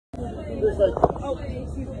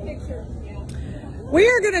We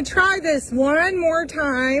are going to try this one more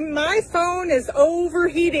time. My phone is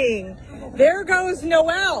overheating. There goes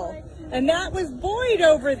Noelle. And that was Boyd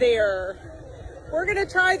over there. We're going to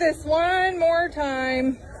try this one more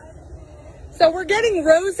time. So we're getting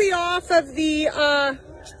Rosie off of the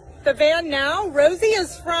van now. Rosie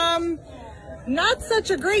is from not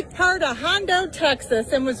such a great part of Hondo,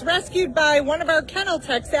 Texas, and was rescued by one of our kennel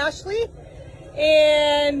techs, Ashley.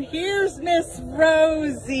 And here's Miss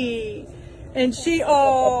Rosie. And she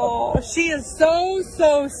is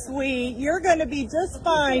so sweet. You're going to be just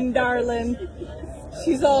fine, darling.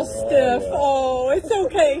 She's all stiff. Oh, it's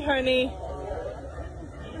okay, honey.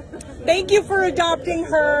 Thank you for adopting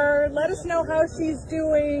her. Let us know how she's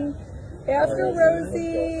doing. After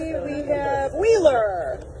Rosie, we have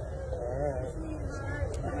Wheeler.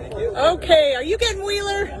 Okay, are you getting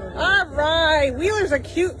Wheeler? All right. Wheeler's a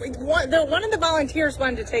cute one. One of the volunteers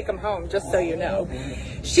wanted to take him home, just so you know.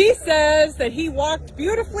 She says that he walked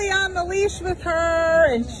beautifully on the leash with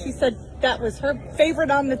her, and she said that was her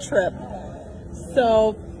favorite on the trip.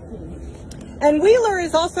 So, and Wheeler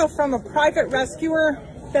is also from a private rescuer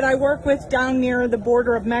that I work with down near the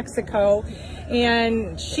border of Mexico,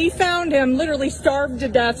 and she found him literally starved to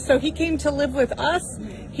death, so he came to live with us.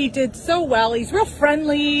 He did so well. He's real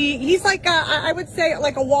friendly. He's like I would say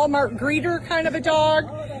like a Walmart greeter kind of a dog.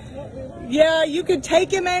 Yeah, you could take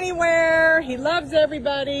him anywhere. He loves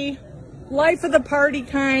everybody. Life of the party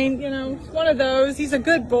kind, you know, one of those. He's a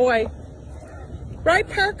good boy. Right,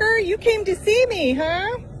 Parker? You came to see me, huh?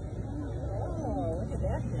 Oh, look at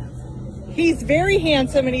that. He's very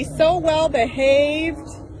handsome and he's so well behaved.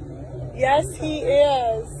 Yes, he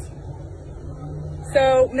is.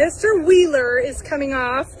 So Mr. Wheeler is coming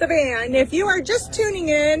off the van. If you are just tuning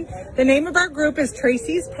in, the name of our group is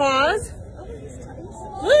Tracy's Paws.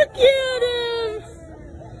 Look at him!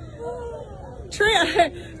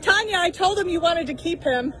 Tanya, I told him you wanted to keep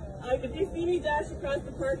him. Did you see me dash across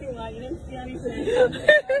the parking lot? You didn't see anything. I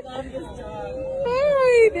love this dog.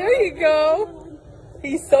 Hi, there you go.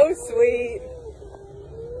 He's so sweet.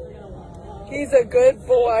 He's a good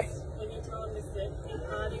boy. When you tell him to sit, he's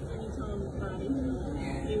potty. When you tell him to potty,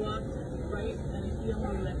 he walks right and you feel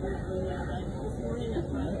him that we're going that way. This morning at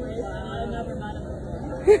my place, I never met him before.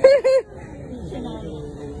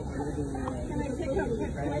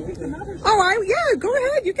 Oh, yeah, go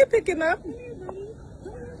ahead. You can pick him up.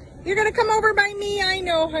 You're going to come over by me? I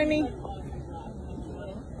know, honey.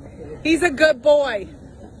 He's a good boy.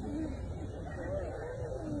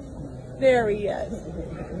 There he is.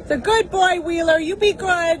 It's a good boy, Wheeler. You be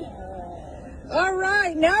good. All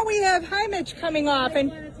right. Now we have Hamish coming off.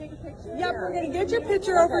 And yep, we're going to get your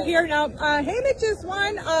picture over here. Now, Hamish is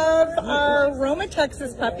one of our Roma,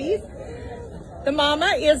 Texas puppies. The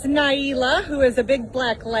mama is Naila, who is a big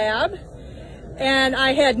black lab. And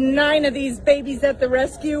I had 9 of these babies at the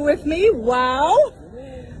rescue with me. Wow.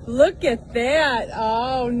 Look at that.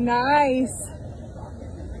 Oh, nice.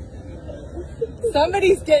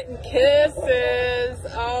 Somebody's getting kisses.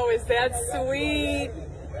 Oh, is that sweet?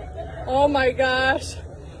 Oh my gosh.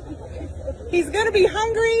 He's going to be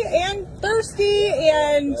hungry and thirsty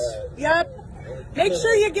and, yep. Make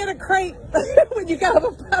sure you get a crate when you have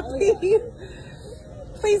a puppy.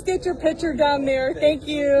 Please get your picture down there. Thank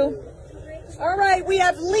you. All right, we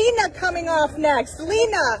have Lena coming off next.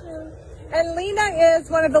 Lena. And Lena is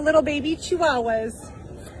one of the little baby chihuahuas.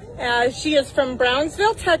 She is from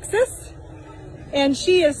Brownsville, Texas. And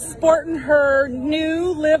she is sporting her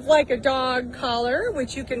new Live Like a Dog collar,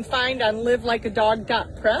 which you can find on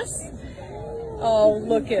livelikeadog.press. Oh,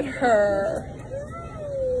 look at her.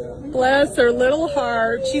 Bless her little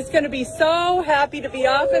heart. She's going to be so happy to be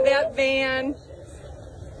off of that van.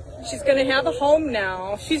 She's going to have a home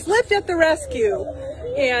now. She's lived at the rescue,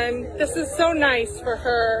 and this is so nice for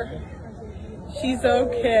her. She's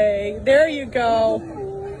okay. There you go.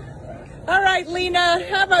 All right, Lena,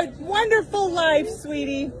 have a wonderful life,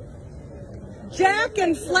 sweetie. Jack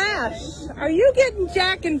and Flash. Are you getting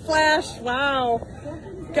Jack and Flash? Wow.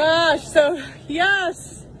 Gosh, so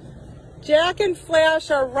yes. Jack and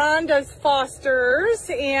Flash are Rhonda's fosters,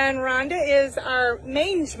 and Rhonda is our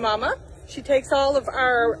mange mama. She takes all of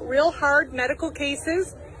our real hard medical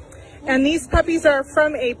cases, and these puppies are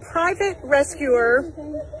from a private rescuer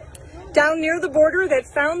down near the border that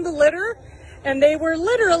found the litter, and they were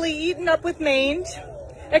literally eaten up with mange.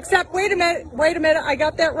 Except, wait a minute, I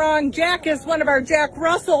got that wrong. Jack is one of our Jack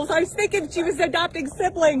Russells. I was thinking she was adopting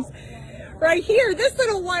siblings. Right here, this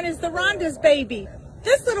little one is the Rhonda's baby.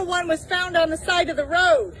 This little one was found on the side of the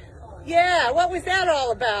road. Yeah, what was that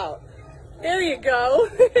all about? There you go.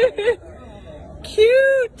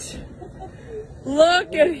 Cute.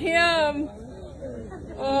 Look at him.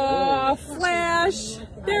 Oh, Flash.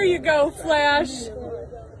 There you go, Flash.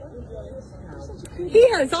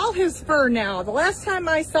 He has all his fur now. The last time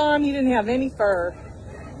I saw him, he didn't have any fur.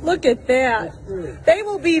 Look at that. They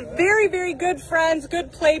will be very, very good friends,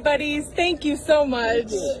 good play buddies. Thank you so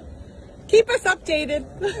much. Keep us updated.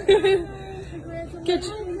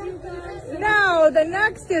 Now, the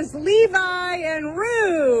next is Levi and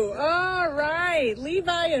Rue. All right,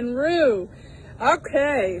 Levi and Rue.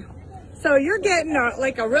 Okay. So you're getting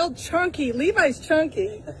like a real chunky, Levi's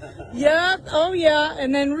chunky. Yep, oh yeah.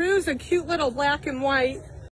 And then Rue's a cute little black and white.